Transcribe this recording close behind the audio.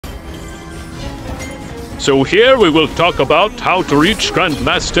So here we will talk about how to reach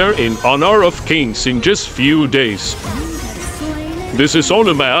Grandmaster in Honor of Kings in just few days. This is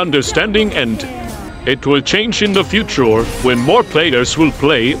only my understanding and it will change in the future when more players will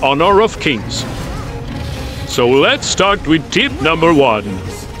play Honor of Kings. So let's start with tip number 1.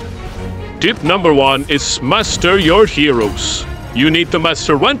 Tip number 1 is master your heroes. You need to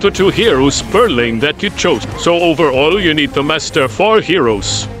master 1 to 2 heroes per lane that you chose. So overall you need to master 4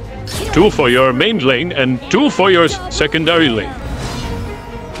 heroes. 2 for your main lane and 2 for your secondary lane.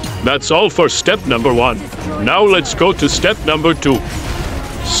 That's all for step number 1. Now let's go to step number 2.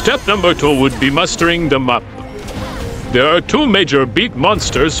 Step number 2 would be mastering the map. There are 2 major big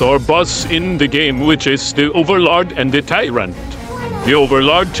monsters or boss in the game, which is the Overlord and the Tyrant. The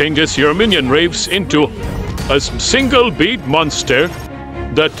Overlord changes your minion waves into a single big monster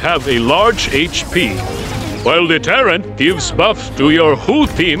that have a large HP, while the Tyrant gives buff to your whole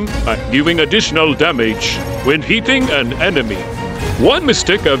team, giving additional damage when hitting an enemy. One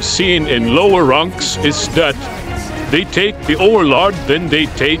mistake I've seen in lower ranks is that they take the Overlord, then they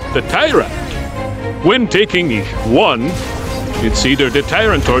take the Tyrant. When taking one, it's either the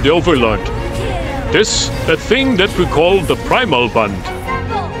Tyrant or the Overlord. There's a thing that we call the Primal Band.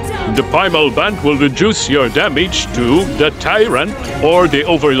 The Primal Band will reduce your damage to the Tyrant or the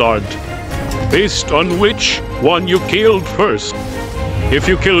Overlord, based on which one you killed first. If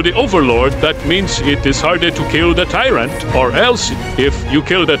you kill the Overlord, that means it is harder to kill the Tyrant, or else if you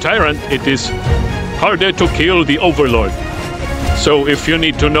kill the Tyrant, it is harder to kill the Overlord. So if you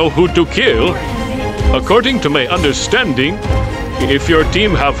need to know who to kill, according to my understanding, if your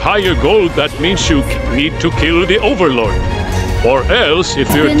team have higher gold, that means you need to kill the Overlord. Or else, if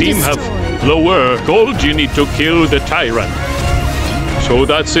your team have lower gold, you need to kill the Tyrant. So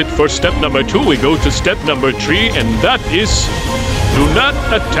that's it for step number 2. We go to step number 3, and that is do not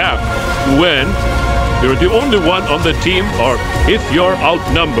attack when you're the only one on the team or if you're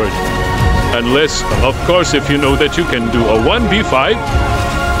outnumbered. Unless, of course, if you know that you can do a 1v5.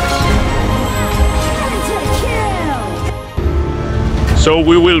 So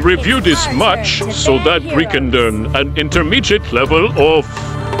we will review this much so that we can learn an intermediate level of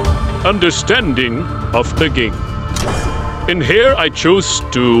understanding of the game. In here I choose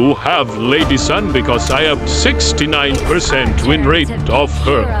to have Lady Sun because I have 69% win rate of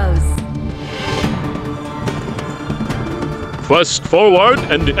her. Fast forward,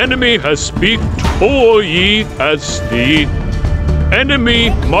 and the enemy has picked Hou-Yi as the enemy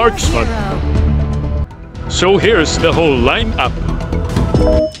marksman. So here's the whole lineup.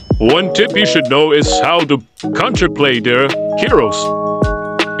 One tip you should know is how to counterplay their heroes.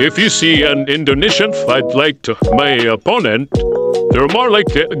 If you see an Indonesian fight like my opponent, they're more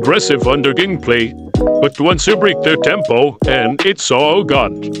like aggressive on their gameplay, but once you break their tempo, and it's all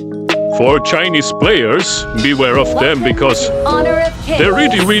gone. For Chinese players, beware of them because they're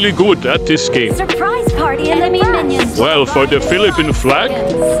really good at this game. Surprise party, enemy minions. Well, for the Philippine flag,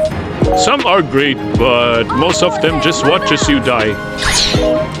 some are great, but most of them just watch as you die.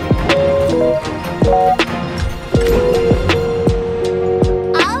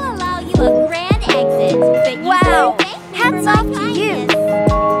 I'll allow you a grand exit, but wow! Hats off to you!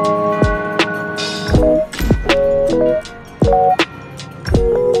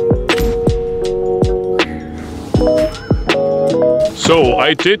 So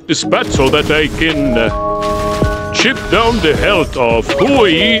I did this bat so that I can chip down the health of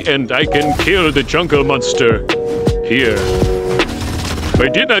Hou-Yi and I can kill the jungle monster here. I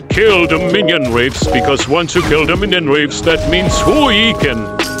did not kill the minion waves because once you kill the minion waves, that means Hou-Yi can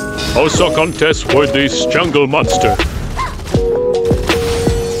also contest for this jungle monster.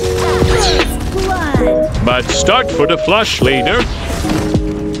 But start for the flash laner.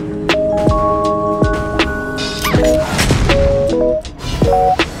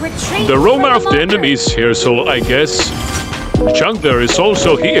 The roamer of the enemy is here, so I guess the jungler is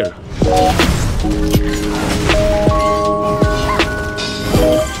also here.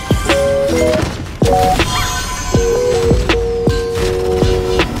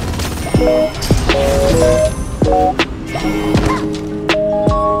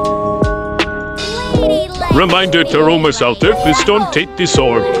 Reminder to roamers out there, please don't take this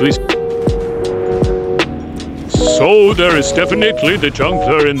orb, please. So there is definitely the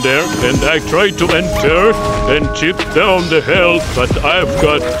jungler in there, and I try to enter and chip down the health, but I've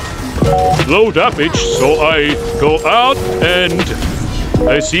got low damage, so I go out and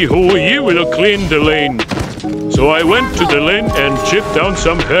I see Hou-Yi will clean the lane. So I went to the lane and chipped down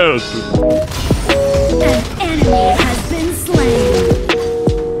some health. An enemy has been slain.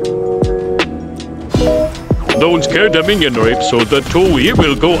 Don't scare the minion rape, so the Hou-Yi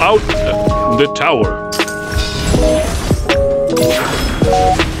will go out the tower.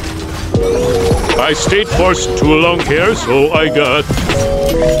 I stayed for too long here, so I got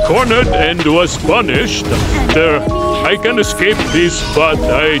cornered and was punished. There, I can escape this, but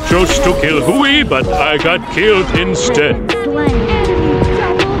I chose to kill Hui, but I got killed instead.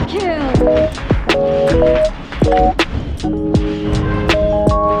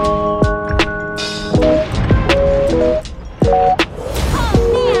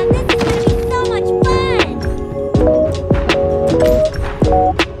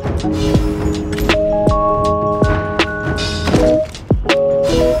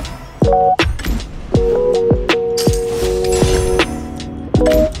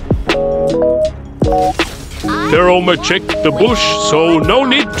 Teroma checked the bush, so no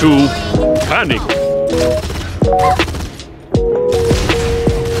need to panic.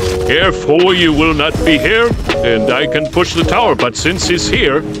 If Hui will not be here, and I can push the tower, but since he's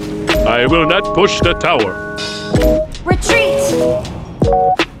here, I will not push the tower. Retreat!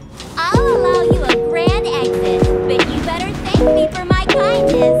 I'll allow you a grand exit, but you better thank me for my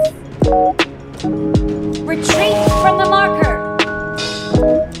kindness. Retreat from the marker!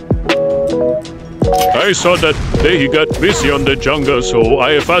 I saw that they got busy on the jungle, so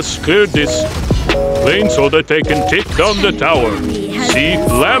I first cleared this lane so that they can take down the tower. See,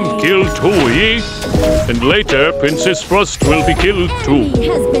 Lamb killed Hui, and later Princess Frost will be killed too.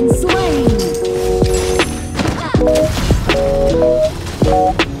 Has been slain.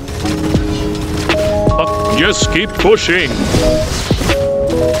 Just keep pushing.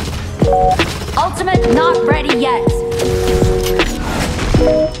 Ultimate not ready yet.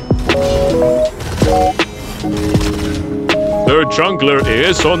 Their jungler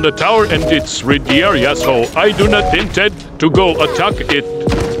is on the tower and it's rid the area, so I do not intend to go attack it.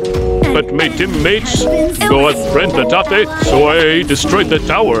 But my teammates go and friend attack it, so I destroyed the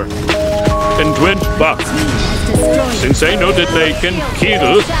tower and went back. Since I know that they can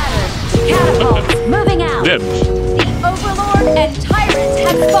kill Moving out. them. The Overlord and Tyrant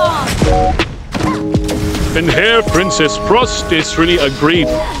have spawned. And here Princess Frost is really a great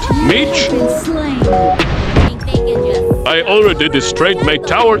mage. I already destroyed my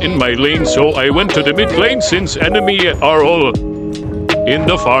tower in my lane, so I went to the mid lane since enemy are all in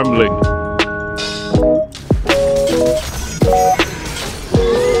the farm lane.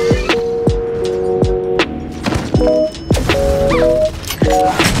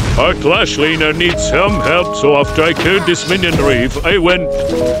 Our clash laner needs some help, so after I killed this minion reef, I went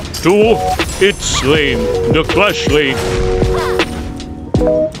to its lane, the clash lane.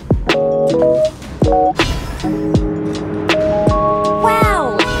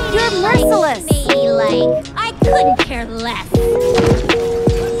 Wow, you're merciless. Me, like, I couldn't care less.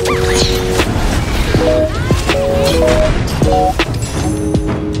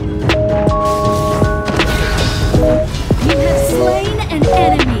 You have slain an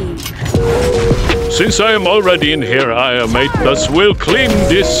enemy. Since I am already in here, I might as well claim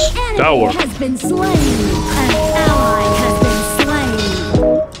this tower. Enemy has been slain. An ally has been slain.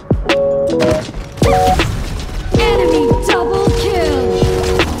 Enemy double kill.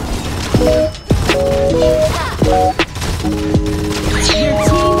 Your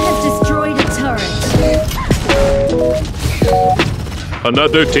team has destroyed a turret.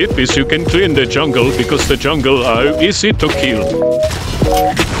 Another tip is you can clean the jungle because the jungle are easy to kill.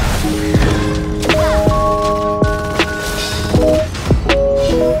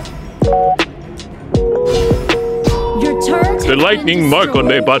 The lightning mark on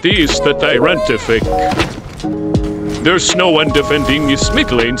their body is the Tyrant effect. There's no one defending this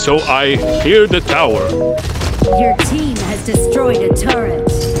mid lane, so I clear the tower. Your team has destroyed a turret.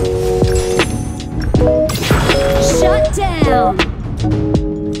 Shut down.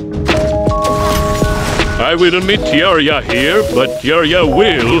 I will meet Yarya here, but Yarya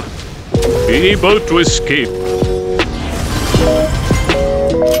will be able to escape.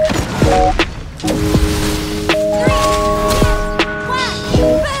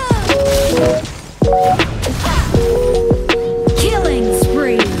 Killing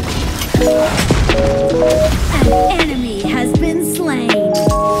spree. An enemy has been slain.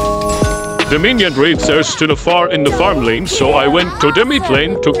 The minion racers to the far in the farm lane, so I went to the mid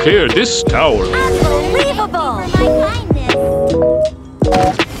lane to clear this tower. Unbelievable.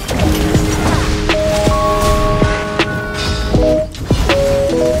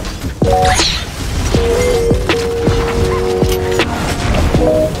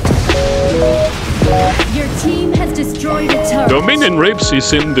 Your team has destroyed a turret. The minion rapes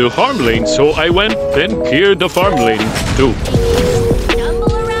is in the farm lane, so I went and cleared the farm lane too.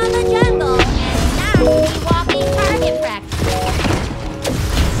 Stumble around the jungle and nasty walking target practice.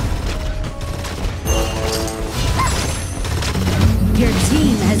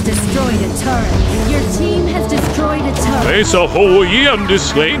 has destroyed a turret. Your team has destroyed a turret. There's a Hawaii on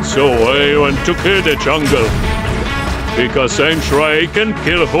this lane, so I want to clear the jungle. Because I'm sure I can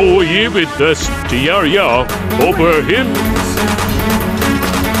kill Hawaii with the Stiaria over him.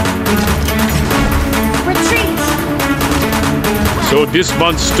 Retreat! So these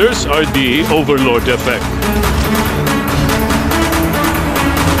monsters are the Overlord effect.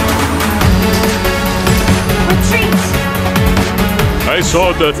 Retreat! I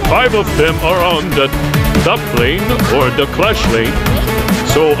saw that 5 of them are on the top lane or the clash lane.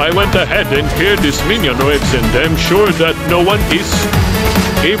 So I went ahead and cleared these minion waves, and I'm sure that no one is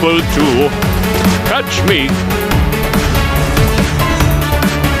able to catch me.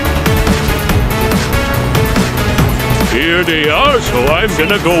 Here they are, so I'm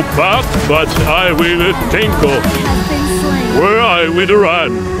gonna go back, but I will think of Has been slain. where I will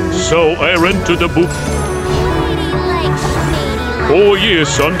run. So I ran to the book. Oh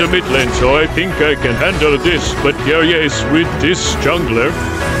yes, on the mid lane, so I think I can handle this. But here is with this jungler.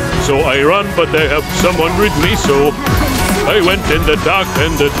 So I run, but I have someone with me, so I went in the dark,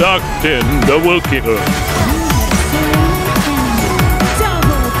 and the dark then the will killer.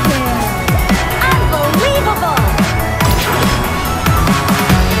 Double kill. Unbelievable!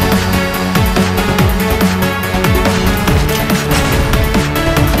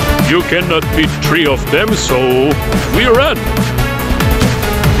 You cannot beat 3 of them, so we run.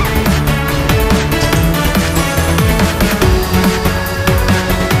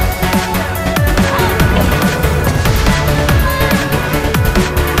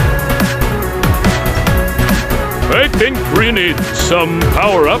 I think we need some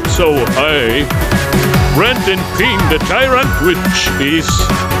power up, so I ran and pinged the Tyrant, which is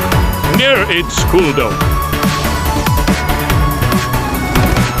near its cooldown.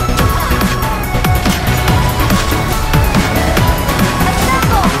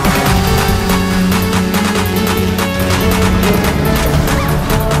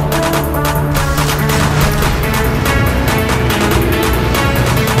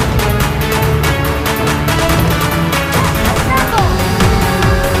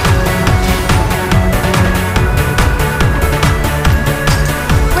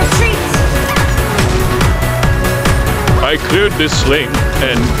 I cleared this lane,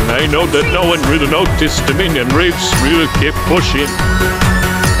 and I know that no one will notice the minion waves will keep pushing.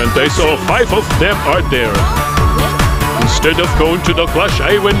 And I saw 5 of them are there. Instead of going to the clash,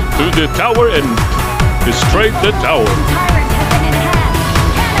 I went to the tower and destroyed the tower. Tyrant has been in half.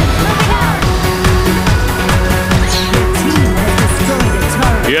 Cannons moving out. Your team has destroyed a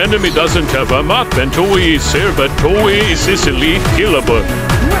turret. The enemy doesn't have a map, and Toei is here, but Toei is easily killable.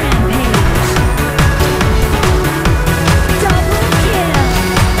 Rampage. Double kill.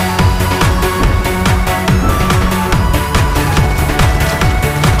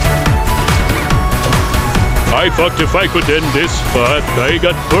 I thought if I could end this, but I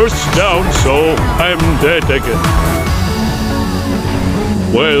got burst down, so I'm dead again.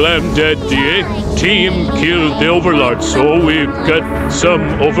 Well, I'm dead. The team killed the Overlord, so we've got some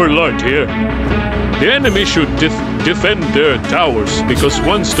Overlord here. The enemy should defend their towers, because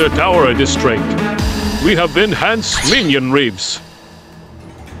once their tower are destroyed, we have enhanced minion waves.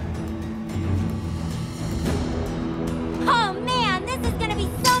 Oh man, this is gonna be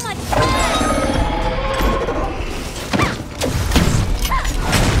so much fun!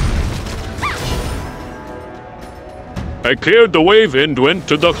 I cleared the wave and went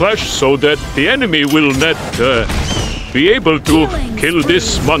to the clash so that the enemy will not be able to kill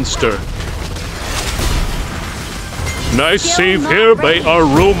this monster. Nice save here by our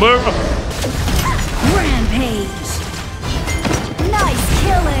roamer. Rampage. Nice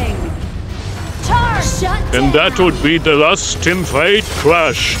killing! Charge! Shut And that down. would be the last teamfight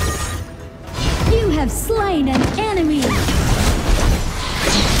clash. You have slain an enemy.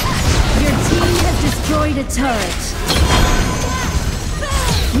 Your team has destroyed a turret.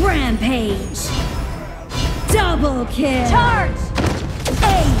 Rampage. Double kill. Charge!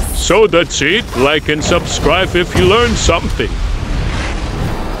 Ace. So that's it. Like and subscribe if you learned something.